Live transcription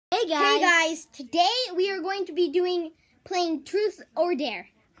Hey guys, today we are going to be playing Truth or Dare.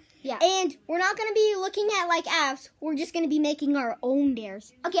 Yeah. And we're not going to be looking at like apps. We're just going to be making our own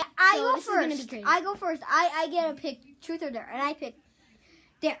dares. Okay, I So go this is gonna be first. crazy. I go first. I get to pick Truth or Dare, and I pick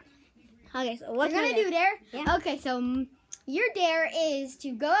Dare. Okay, so what's We're going to do Dare? Yeah. Okay, so your dare is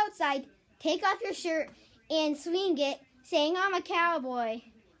to go outside, take off your shirt, and swing it, saying I'm a cowboy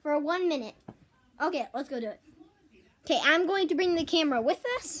for 1 minute. Okay, let's go do it. Okay, I'm going to bring the camera with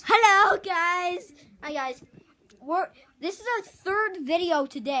us. Hello, guys. Hi, guys. This is our third video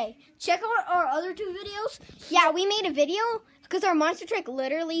today. Check out our other two videos. Yeah, we made a video because our monster truck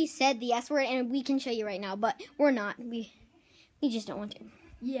literally said the S word, and we can show you right now, but we're not. We just don't want to.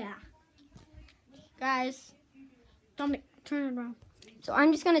 Yeah. Guys, Dominic, turn it around. So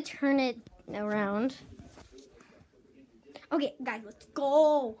I'm just gonna turn it around. Okay, guys, let's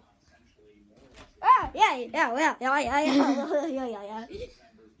go. Yeah.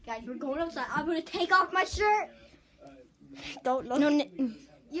 Guys, we're going outside. I'm gonna take off my shirt. Don't look. No,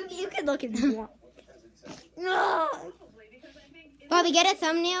 You can look if you want. No. Bobby, get a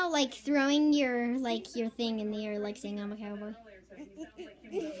thumbnail like throwing your thing in the air, like saying I'm a cowboy.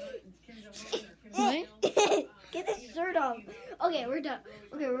 What? Get this shirt off. Okay, we're done.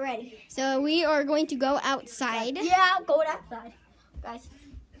 Okay, we're ready. So we are going to go outside. Yeah, I'm going outside. Guys,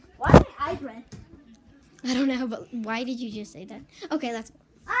 why are my eyes red? I don't know, but why did you just say that? Okay, let's go.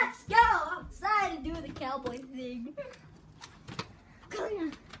 Let's go outside and do the cowboy thing.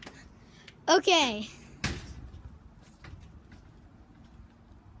 Come on. Okay.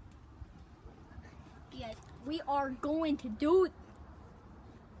 Guys, we are going to do it.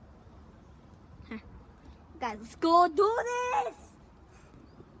 Guys, let's go do this.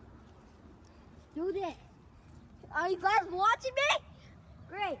 Do this. Are you guys watching me?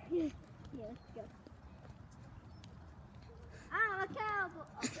 Great. Yeah, let's go. I'm a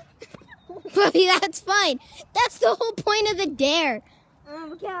cowboy. Bobby, that's fine. That's the whole point of the dare.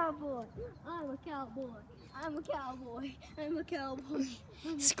 I'm a cowboy. I'm a cowboy. I'm a cowboy. I'm a cowboy.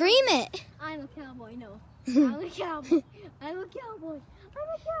 Scream it. I'm a cowboy. No. I'm a cowboy. I'm a cowboy.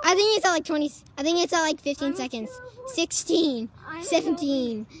 I think it's at like 20. I think it's at like 15 I'm a seconds. cowboy. 16, I'm a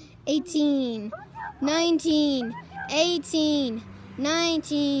 17, 18, 19, 18,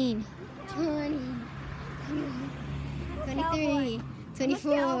 19, 20, 23,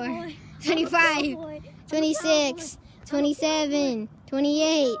 24, 25, 26, 27,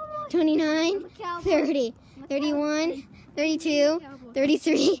 28, 29, 30, 31, 32,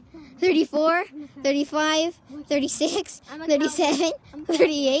 33, 34, 35, 36, 37,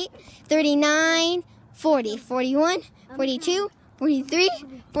 38, 39, 40, 41, 42, 43,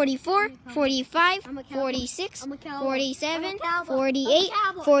 44, 45, 46, 47, 48,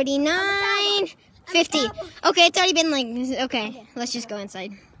 49, 50. Okay, it's already been like, okay, let's just go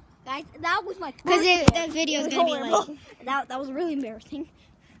inside. Guys, that was my Because first that video is It going to was be horrible. like, That was really embarrassing.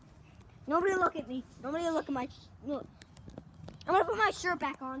 Nobody look at me. Nobody look at my look. I'm gonna put my shirt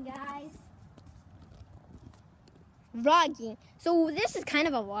back on, guys. vlogging. So this is kind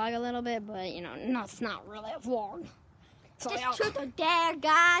of a vlog a little bit, but you know, no, it's not really a vlog. So Just truth or dare,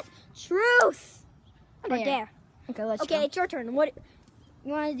 guys. Truth or Dare. dare. Okay, let's Okay, go. it's your turn. What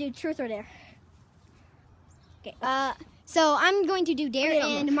you want to do? Truth or dare? Okay. So I'm going to do dare,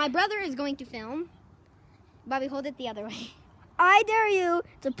 Okay, and my brother is going to film. Bobby, hold it the other way. I dare you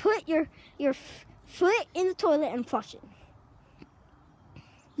to put your foot in the toilet and flush it.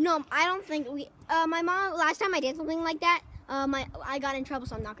 No, I don't think we. My mom last time I did something like that. I got in trouble,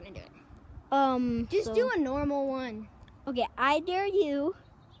 so I'm not gonna do it. Just do a normal one. Okay, I dare you.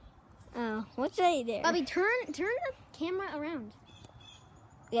 What should I dare? Bobby, turn the camera around.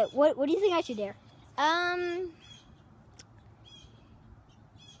 Yeah, what do you think I should dare? I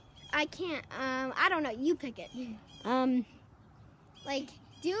can't. I don't know. You pick it. Like,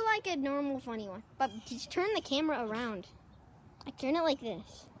 do like a normal funny one, but just turn the camera around. Like, turn it like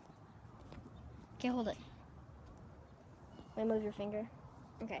this. Okay, hold it. Wait, move your finger.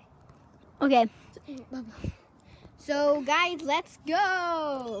 Okay. Okay. So, guys, let's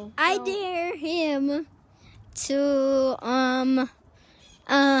go. I So- dare him to Oh,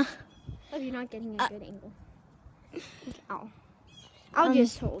 you're not getting a good angle. Ow. I'll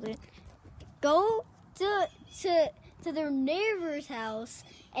just hold it. Go to their neighbor's house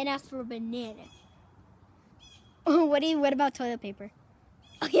and ask for a banana. Oh, what about toilet paper?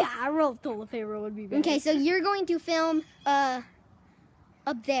 Oh yeah, I wrote toilet paper would be better. Okay, so you're going to film up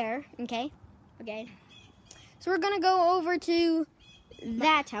there, okay? Okay. So we're gonna go over to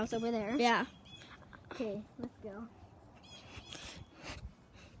that house over there. Yeah. Okay, let's go.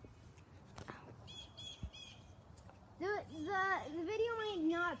 The video might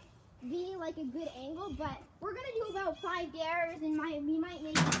not like a good angle, but we're gonna do about 5 dares, and we might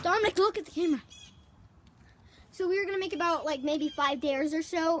make. Dominic, look at the camera. So we were gonna make about like maybe 5 dares or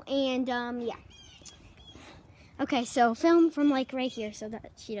so, and yeah. Okay, so film from like right here so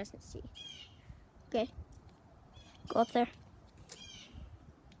that she doesn't see. Okay. Go up there.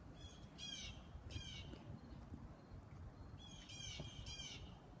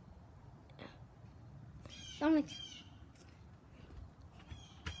 Dominic. Hey,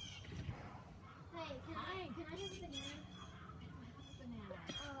 can I have a banana?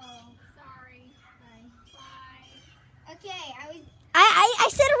 Oh, sorry. Bye. Okay, I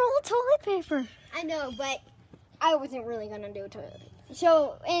said a roll of toilet paper. I know, but I wasn't really gonna do toilet paper.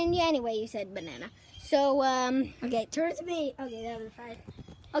 So, and yeah, anyway, you said banana. So, Okay, turn it to me. Okay, that was fine.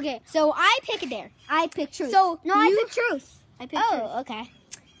 okay, so I pick a dare. I pick truth. So, no, I pick truth. I pick truth. Oh, okay.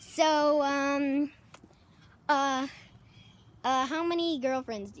 So, how many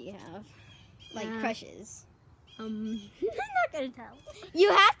girlfriends do you have? Like crushes? I'm not gonna tell. You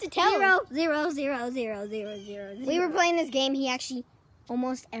have to tell. 0, 0, 0, 0, 0, 0. We were playing this game. He actually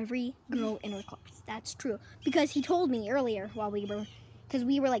almost every girl in our class. That's true because he told me earlier while we were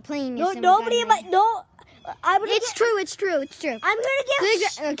like playing. No, this and nobody. we got No. It's true. It's true. It's true. I'm gonna give.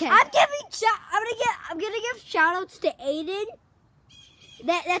 Okay. I'm gonna give shout outs to Aiden.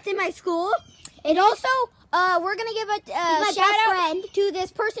 That's in my school. And also, we're gonna give a my shout best out friend. to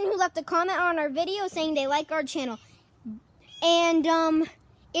this person who left a comment on our video saying they like our channel. And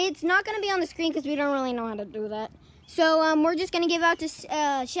it's not gonna be on the screen because we don't really know how to do that. So we're just gonna give out to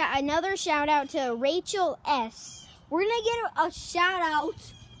another shout out to Rachel S. We're gonna give a shout out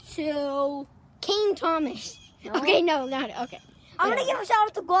to. Kane Thomas. No. Okay, no, not okay. I'm gonna give a shout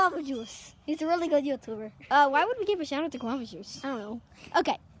out to Guava Juice. He's a really good YouTuber. Why would we give a shout out to Guava Juice? I don't know.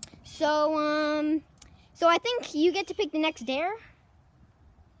 Okay, so so I think you get to pick the next dare.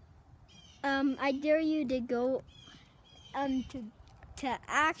 I dare you to go, to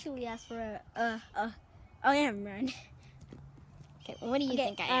actually ask for oh yeah, man. Okay, what do you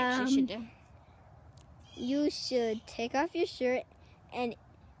think I actually should do? You should take off your shirt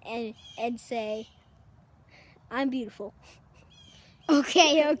and say, "I'm beautiful."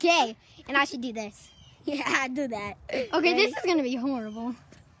 Okay, okay. And I should do this. Yeah, do that. Okay, this is gonna be horrible.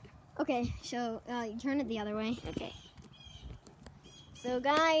 Okay, so you turn it the other way. Okay. So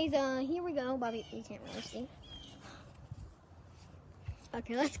guys, here we go. Bobby, you can't really see.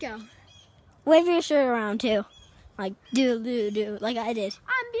 Okay, let's go. Wave your shirt around too, like do, like I did.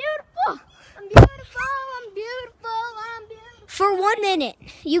 I'm beautiful. I'm beautiful. I'm beautiful. I'm beautiful. For 1 minute,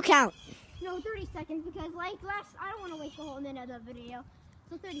 you count. No, 30 seconds because like I don't want to waste the whole minute of the video.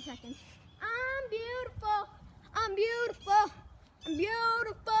 So 30 seconds. I'm beautiful. I'm beautiful. I'm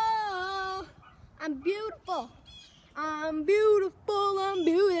beautiful. I'm beautiful. I'm beautiful. I'm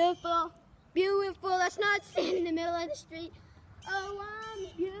beautiful. Beautiful. Let's not stand in the middle of the street. Oh, I'm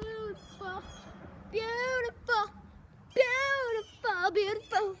beautiful. Beautiful. Beautiful.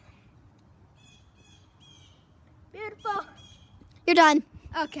 Beautiful. Beautiful. You're done.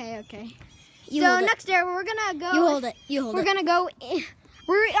 Okay, okay. You so hold it. next dare, we're gonna go. You hold it. You hold We're it. gonna go.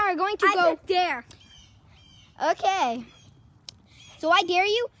 We are going to go there. Okay. So I dare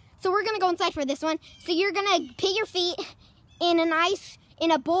you. So we're gonna go inside for this one. So you're gonna put your feet in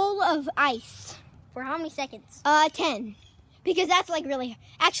a bowl of ice. For how many seconds? 10, because that's like really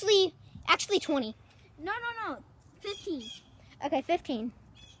actually 20. No. 15. Okay, 15.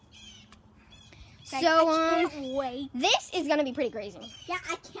 I So can't wait. this is gonna be pretty crazy. Yeah,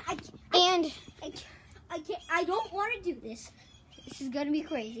 I don't want to do this. This is gonna be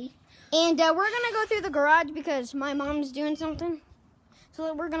crazy. And we're gonna go through the garage because my mom's doing something.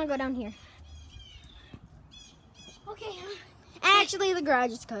 So we're gonna go down here. Okay. Actually, the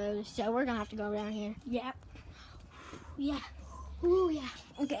garage is closed, so we're gonna have to go down here. Yeah. Yeah. Ooh, yeah.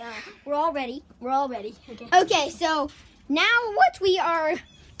 Okay, we're all ready. We're all ready. Okay. Okay, so now what we are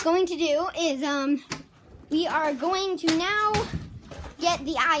going to do is we are going to now get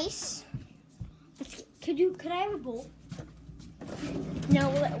the ice. Could I have a bowl? No,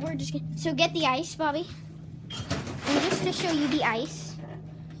 we're just gonna, so get the ice, Bobby. And just to show you the ice.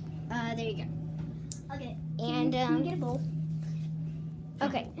 There you go. Okay. And Can we get a bowl?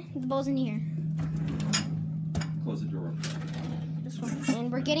 okay, the bowl's in here. Close the door. This one.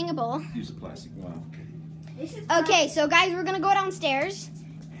 And we're getting a bowl. Use a plastic wow. This is Okay, so guys, we're gonna go downstairs.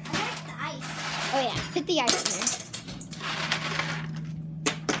 I like the ice. Oh yeah, put the ice in there.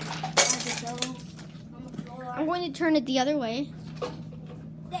 I'm going to turn it the other way.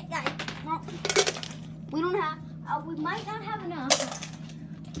 We don't have. We might not have enough.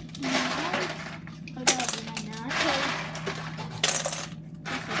 Okay, we might not.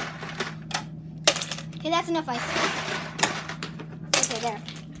 that's enough ice. Okay, there.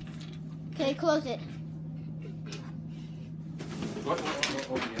 Okay, close it. What?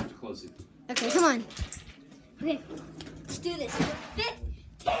 Oh, you have to close it. Okay, come on. Okay, let's do this for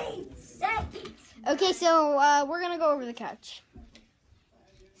 15 seconds. Okay, so we're gonna go over the couch.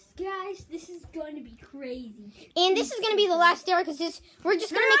 Guys, this is going to be crazy. And this is gonna be the last dare because we're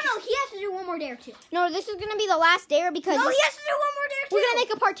just No, gonna make. no, he has to do one more dare too. No, this is gonna be the last dare because No, he has to do one more dare too. we're gonna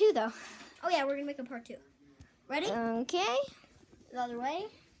make a part 2 though. Oh yeah, we're gonna make a part 2. Ready? Okay. The other way.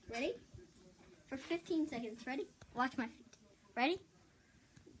 Ready? For 15 seconds. Ready? Watch my feet. Ready?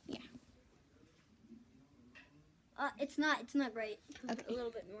 Yeah. It's not great. Okay. A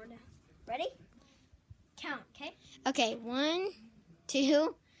little bit more now. Ready? Count, okay? Okay. 1,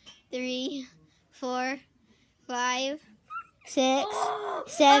 2, 3, 4, 5, 6,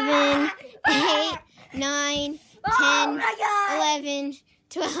 7, 8, 9, 10, Oh my God! 11,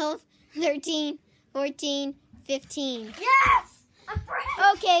 12, 13, 14, 15. Yes! I'm free!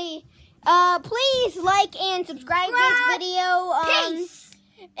 Okay. Please like and subscribe to this video. Peace!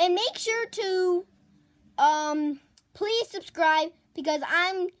 And make sure to please subscribe because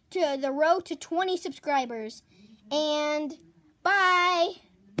I'm to the road to 20 subscribers. And bye.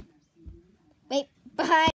 Wait, bye.